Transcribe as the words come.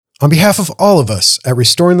On behalf of all of us at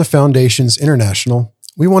Restoring the Foundations International,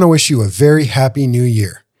 we want to wish you a very happy new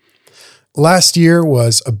year. Last year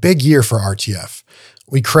was a big year for RTF.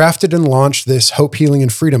 We crafted and launched this Hope, Healing,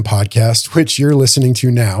 and Freedom podcast, which you're listening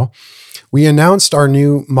to now. We announced our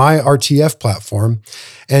new My RTF platform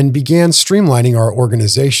and began streamlining our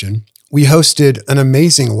organization. We hosted an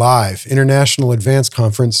amazing live International Advanced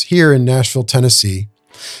Conference here in Nashville, Tennessee.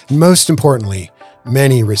 And most importantly,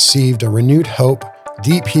 many received a renewed hope,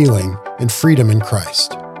 deep healing, and freedom in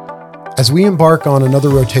Christ. As we embark on another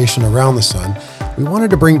rotation around the sun, we wanted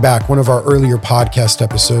to bring back one of our earlier podcast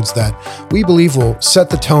episodes that we believe will set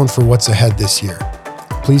the tone for what's ahead this year.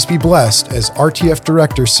 Please be blessed as RTF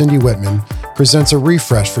Director Cindy Whitman presents a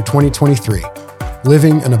refresh for 2023,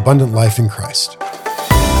 Living an Abundant Life in Christ.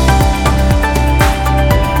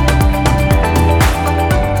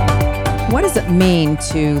 What does it mean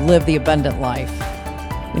to live the abundant life?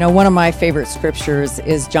 You know, one of my favorite scriptures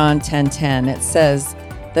is John 10:10. It says,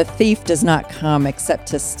 "The thief does not come except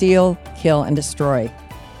to steal, kill, and destroy.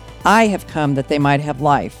 I have come that they might have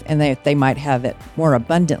life, and that they might have it more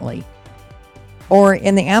abundantly." Or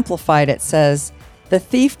in the Amplified, it says, "The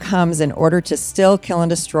thief comes in order to steal, kill, and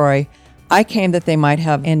destroy. I came that they might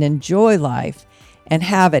have and enjoy life and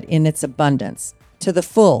have it in its abundance, to the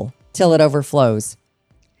full, till it overflows."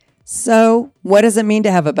 So, what does it mean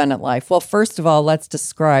to have abundant life? Well, first of all, let's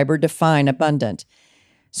describe or define abundant.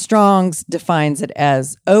 Strong's defines it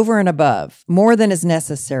as over and above, more than is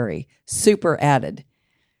necessary, super added.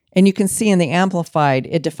 And you can see in the Amplified,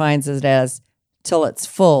 it defines it as till it's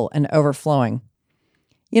full and overflowing.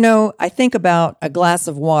 You know, I think about a glass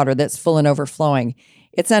of water that's full and overflowing.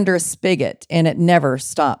 It's under a spigot and it never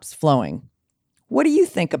stops flowing. What do you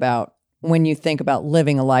think about when you think about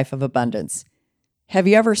living a life of abundance? Have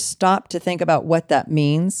you ever stopped to think about what that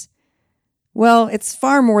means? Well, it's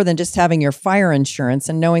far more than just having your fire insurance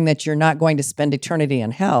and knowing that you're not going to spend eternity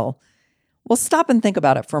in hell. Well, stop and think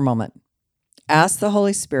about it for a moment. Ask the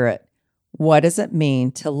Holy Spirit, what does it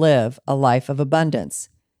mean to live a life of abundance?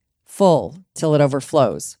 Full till it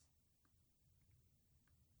overflows.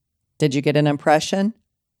 Did you get an impression,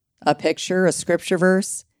 a picture, a scripture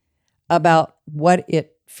verse about what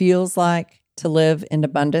it feels like to live in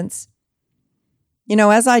abundance? You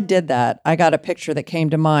know, as I did that, I got a picture that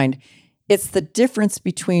came to mind. It's the difference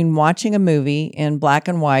between watching a movie in black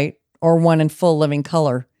and white or one in full living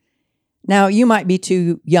color. Now, you might be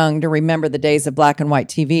too young to remember the days of black and white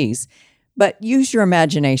TVs, but use your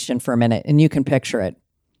imagination for a minute and you can picture it.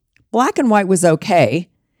 Black and white was okay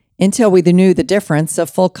until we knew the difference of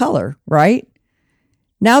full color, right?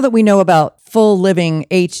 Now that we know about full living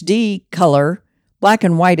HD color, black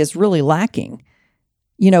and white is really lacking.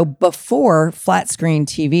 You know, before flat screen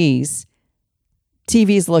TVs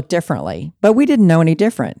looked differently, but we didn't know any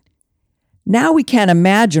different. Now we can't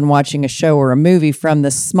imagine watching a show or a movie from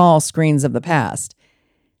the small screens of the past.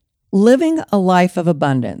 Living a life of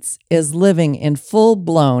abundance is living in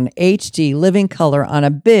full-blown HD living color on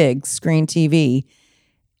a big screen TV,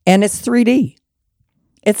 and it's 3D.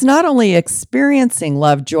 It's not only experiencing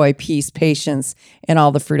love, joy, peace, patience, and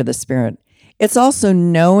all the fruit of the Spirit. It's also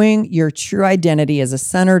knowing your true identity as a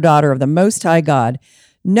son or daughter of the Most High God,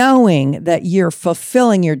 knowing that you're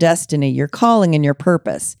fulfilling your destiny, your calling, and your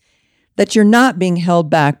purpose, that you're not being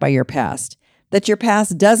held back by your past, that your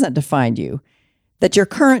past doesn't define you, that your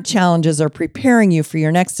current challenges are preparing you for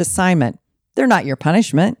your next assignment. They're not your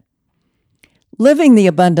punishment. Living the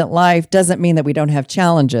abundant life doesn't mean that we don't have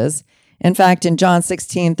challenges. In fact, in John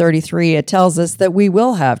 16:33, it tells us that we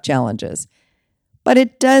will have challenges. But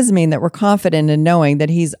it does mean that we're confident in knowing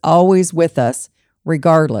that He's always with us,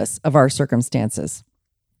 regardless of our circumstances.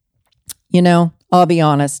 You know, I'll be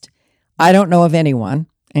honest, I don't know of anyone,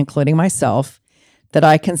 including myself, that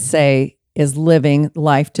I can say is living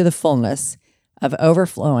life to the fullness of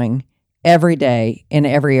overflowing every day in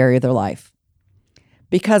every area of their life.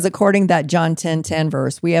 Because according to that John 10:10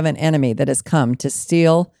 verse, we have an enemy that has come to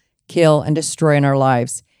steal, kill, and destroy in our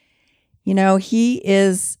lives. You know, he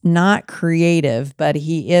is not creative, but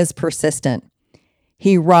he is persistent.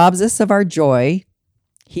 He robs us of our joy.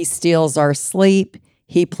 He steals our sleep.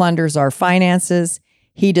 He plunders our finances.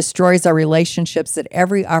 He destroys our relationships at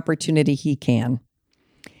every opportunity he can.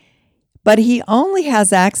 But he only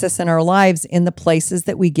has access in our lives in the places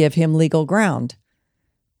that we give him legal ground.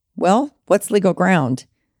 Well, what's legal ground?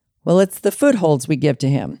 Well, it's the footholds we give to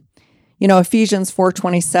him. You know, Ephesians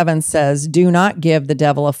 4:27 says, "Do not give the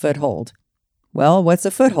devil a foothold." Well, what's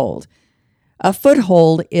a foothold? A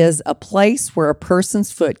foothold is a place where a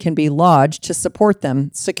person's foot can be lodged to support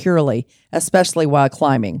them securely, especially while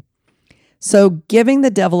climbing. So giving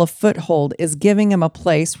the devil a foothold is giving him a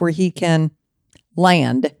place where he can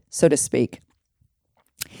land, so to speak.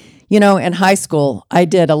 In high school, I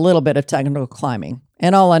did a little bit of technical climbing,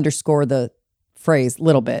 and I'll underscore the phrase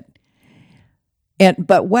little bit.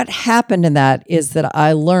 But what happened in that is that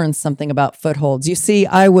I learned something about footholds. You see,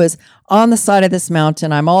 I was on the side of this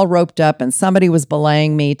mountain. I'm all roped up, and somebody was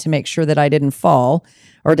belaying me to make sure that I didn't fall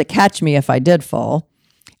or to catch me if I did fall.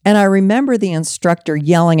 And I remember the instructor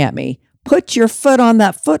yelling at me, "Put your foot on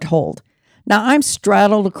that foothold." Now, I'm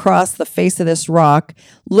straddled across the face of this rock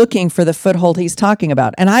looking for the foothold he's talking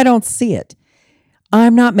about, and I don't see it.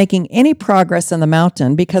 I'm not making any progress in the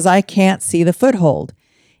mountain because I can't see the foothold.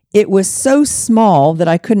 It was so small that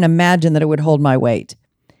I couldn't imagine that it would hold my weight.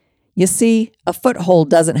 You see, a foothold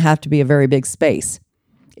doesn't have to be a very big space.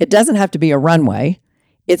 It doesn't have to be a runway.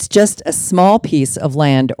 It's just a small piece of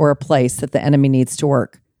land or a place that the enemy needs to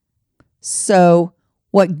work. So,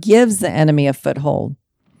 what gives the enemy a foothold?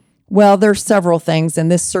 Well, there's several things, and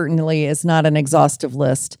this certainly is not an exhaustive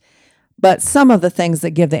list. But some of the things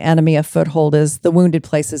that give the enemy a foothold is the wounded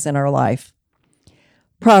places in our life.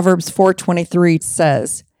 Proverbs 4:23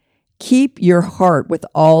 says, "Keep your heart with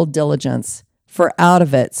all diligence, for out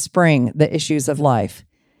of it spring the issues of life."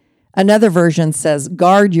 Another version says,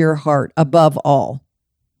 "Guard your heart above all."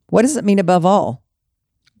 What does it mean above all?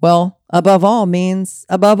 Well, above all means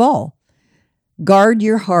above all. Guard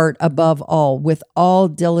your heart above all with all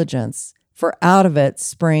diligence, for out of it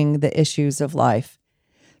spring the issues of life.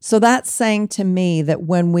 So that's saying to me that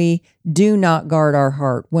when we do not guard our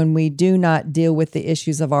heart, when we do not deal with the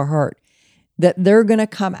issues of our heart, that they're going to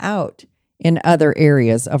come out in other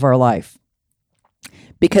areas of our life.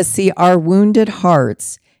 Because see, our wounded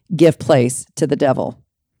hearts give place to the devil.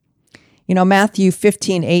 Matthew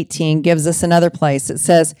 15:18 gives us another place. It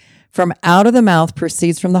says, "From out of the mouth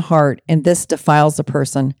proceeds from the heart, and this defiles a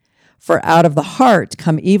person. For out of the heart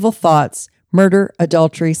come evil thoughts, murder,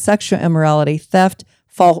 adultery, sexual immorality, theft,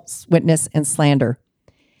 false witness, and slander."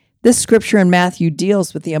 This scripture in Matthew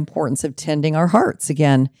deals with the importance of tending our hearts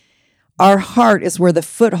again. Our heart is where the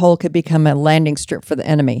foothold could become a landing strip for the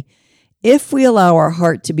enemy. If we allow our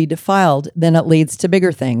heart to be defiled, then it leads to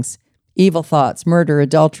bigger things: evil thoughts, murder,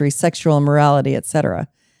 adultery, sexual immorality, etc.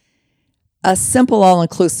 A simple,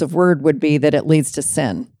 all-inclusive word would be that it leads to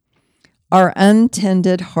sin. Our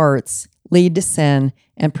untended hearts lead to sin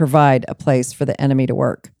and provide a place for the enemy to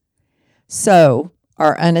work. So,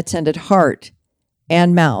 our unattended heart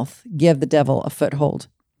and mouth give the devil a foothold.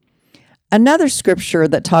 Another scripture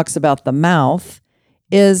that talks about the mouth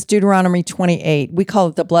is Deuteronomy 28. We call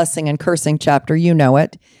it the blessing and cursing chapter. You know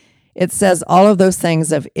it. It says all of those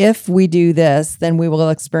things of, if we do this, then we will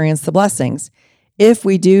experience the blessings. If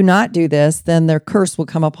we do not do this, then their curse will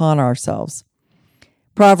come upon ourselves.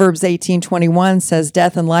 Proverbs 18:21 says,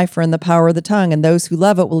 "Death and life are in the power of the tongue, and those who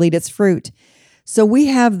love it will eat its fruit." So we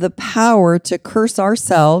have the power to curse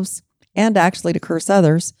ourselves and actually to curse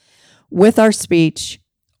others with our speech,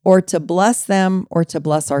 or to bless them or to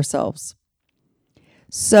bless ourselves.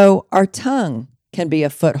 So our tongue can be a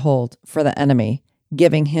foothold for the enemy,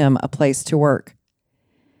 giving him a place to work.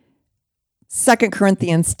 2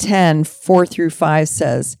 Corinthians 10:4-5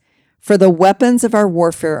 says, "For the weapons of our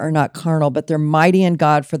warfare are not carnal, but they're mighty in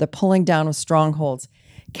God for the pulling down of strongholds,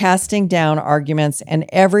 casting down arguments and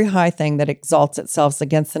every high thing that exalts itself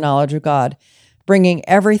against the knowledge of God, bringing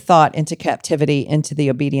every thought into captivity into the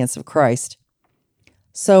obedience of Christ."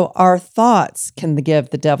 So our thoughts can give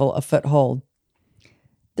the devil a foothold.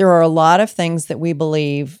 There are a lot of things that we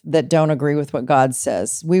believe that don't agree with what God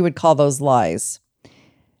says. We would call those lies.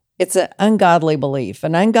 It's an ungodly belief.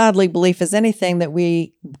 An ungodly belief is anything that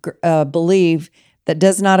we believe that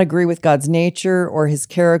does not agree with God's nature or his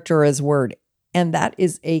character or his word. And that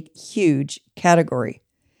is a huge category.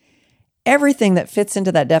 Everything that fits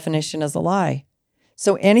into that definition is a lie.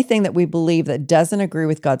 So anything that we believe that doesn't agree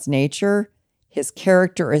with God's nature, his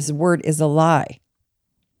character, or his word is a lie.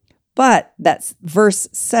 But that verse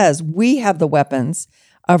says we have the weapons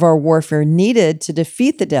of our warfare needed to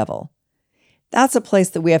defeat the devil. That's a place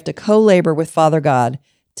that we have to co-labor with Father God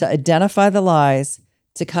to identify the lies,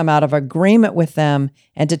 to come out of agreement with them,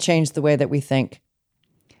 and to change the way that we think.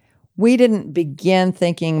 We didn't begin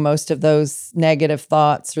thinking most of those negative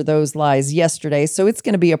thoughts or those lies yesterday, so it's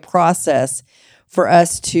going to be a process for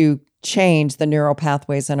us to change the neural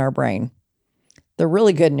pathways in our brain. The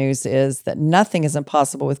really good news is that nothing is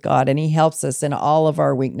impossible with God, and he helps us in all of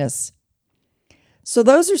our weakness. So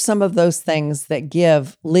those are some of those things that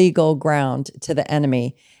give legal ground to the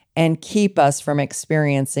enemy and keep us from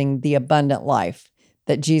experiencing the abundant life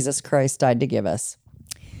that Jesus Christ died to give us.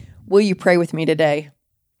 Will you pray with me today?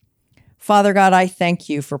 Father God, I thank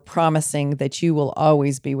you for promising that you will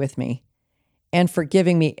always be with me. and for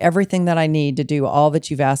giving me everything that I need to do all that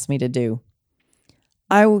you've asked me to do.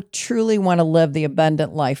 I truly want to live the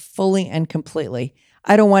abundant life fully and completely.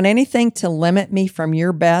 I don't want anything to limit me from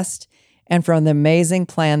your best and from the amazing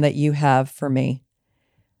plan that you have for me.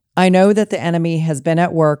 I know that the enemy has been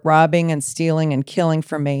at work robbing and stealing and killing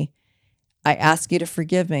from me. I ask you to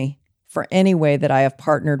forgive me for any way that I have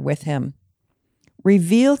partnered with him.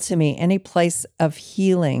 Reveal to me any place of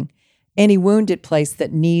healing, any wounded place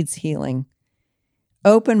that needs healing.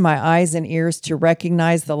 Open my eyes and ears to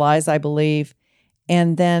recognize the lies I believe,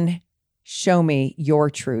 and then show me your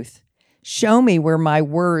truth. Show me where my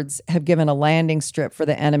words have given a landing strip for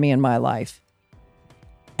the enemy in my life.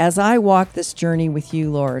 As I walk this journey with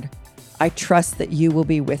you, Lord, I trust that you will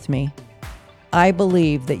be with me. I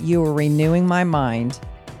believe that you are renewing my mind,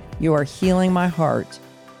 you are healing my heart,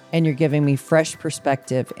 and you're giving me fresh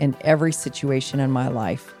perspective in every situation in my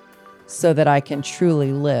life so that I can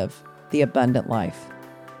truly live the abundant life.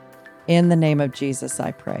 In the name of Jesus,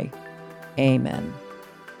 I pray. Amen.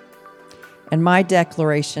 And my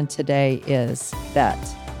declaration today is that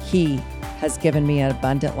he has given me an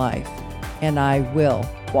abundant life, and I will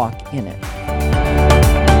walk in it.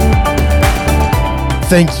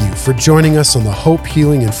 Thank you for joining us on the Hope,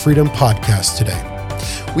 Healing, and Freedom podcast today.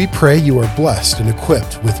 We pray you are blessed and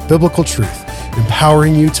equipped with biblical truth,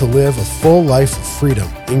 empowering you to live a full life of freedom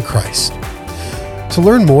in Christ. To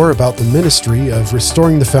learn more about the ministry of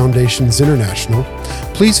Restoring the Foundations International,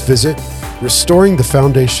 please visit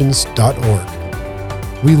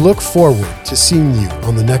restoringthefoundations.org. We look forward to seeing you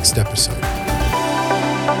on the next episode.